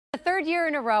third year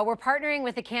in a row, we're partnering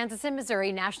with the Kansas and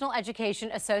Missouri National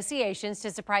Education Associations to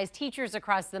surprise teachers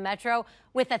across the metro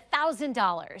with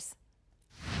 $1,000.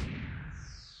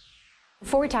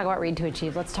 Before we talk about Read to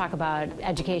Achieve, let's talk about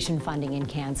education funding in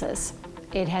Kansas.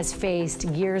 It has faced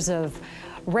years of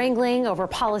wrangling over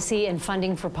policy and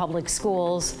funding for public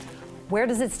schools. Where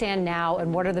does it stand now,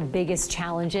 and what are the biggest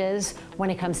challenges when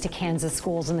it comes to Kansas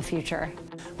schools in the future?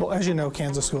 Well, as you know,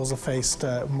 Kansas schools have faced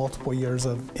multiple years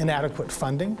of inadequate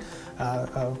funding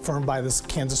affirmed by this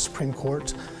Kansas Supreme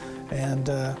Court, and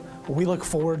we look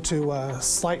forward to a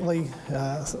slightly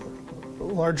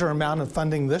larger amount of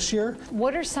funding this year.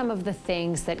 What are some of the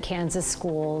things that Kansas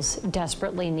schools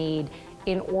desperately need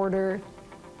in order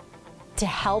to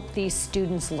help these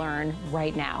students learn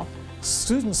right now?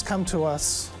 Students come to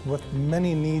us with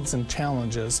many needs and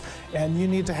challenges, and you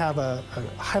need to have a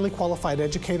highly qualified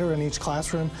educator in each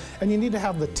classroom, and you need to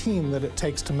have the team that it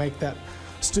takes to make that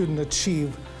student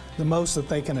achieve the most that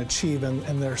they can achieve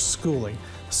in their schooling.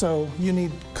 So you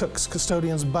need cooks,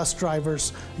 custodians, bus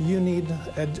drivers, you need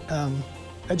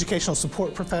educational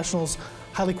support professionals,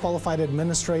 highly qualified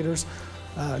administrators,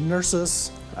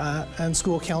 nurses, and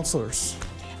school counselors.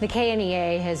 The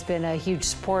KNEA has been a huge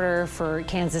supporter for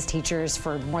Kansas teachers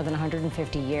for more than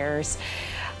 150 years.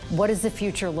 What does the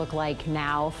future look like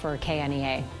now for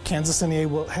KNEA? Kansas NEA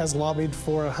has lobbied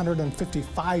for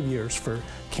 155 years for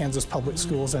Kansas public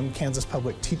schools and Kansas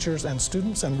public teachers and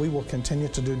students, and we will continue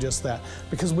to do just that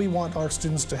because we want our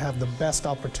students to have the best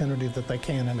opportunity that they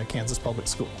can in a Kansas public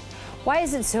school. Why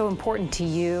is it so important to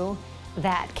you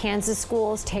that Kansas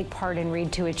schools take part in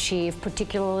Read to Achieve,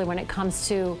 particularly when it comes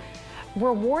to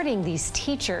rewarding these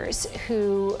teachers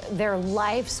who their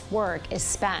life's work is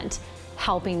spent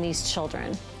helping these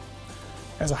children?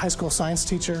 As a high school science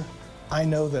teacher, I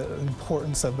know the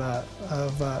importance of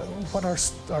what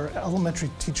our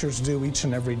elementary teachers do each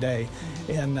and every day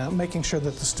in making sure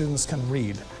that the students can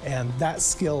read. And that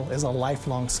skill is a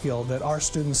lifelong skill that our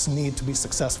students need to be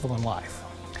successful in life.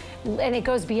 And it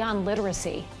goes beyond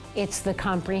literacy. It's the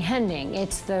comprehending,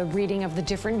 it's the reading of the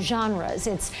different genres.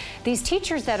 It's these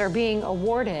teachers that are being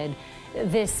awarded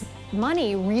this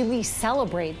money really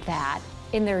celebrate that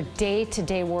in their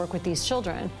day-to-day work with these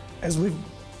children. As we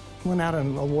went out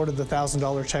and awarded the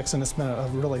 $1,000 checks, and it's been a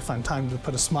really fun time to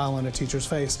put a smile on a teacher's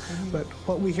face, but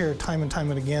what we hear time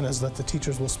and again is that the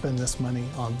teachers will spend this money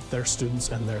on their students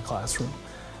and their classroom.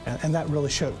 And that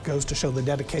really goes to show the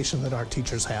dedication that our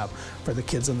teachers have for the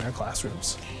kids in their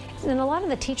classrooms. And a lot of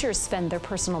the teachers spend their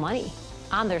personal money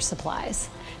on their supplies.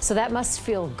 So that must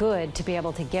feel good to be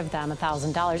able to give them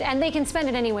 $1,000. And they can spend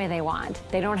it any way they want.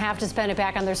 They don't have to spend it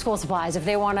back on their school supplies. If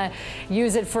they want to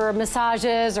use it for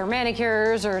massages or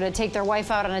manicures or to take their wife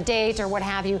out on a date or what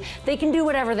have you, they can do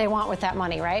whatever they want with that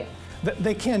money, right?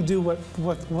 They can do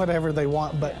whatever they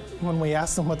want, but when we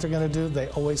ask them what they're going to do, they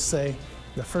always say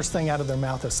the first thing out of their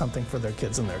mouth is something for their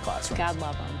kids in their classrooms. God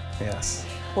love them. Yes.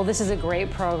 Well, this is a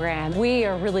great program. We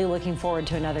are really looking forward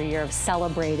to another year of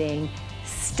celebrating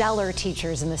stellar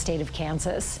teachers in the state of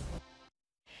Kansas.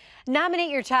 Nominate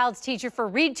your child's teacher for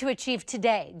Read to Achieve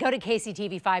today. Go to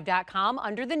KCTV5.com.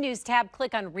 Under the News tab,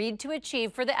 click on Read to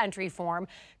Achieve for the entry form.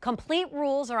 Complete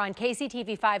rules are on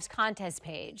KCTV5's contest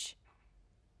page.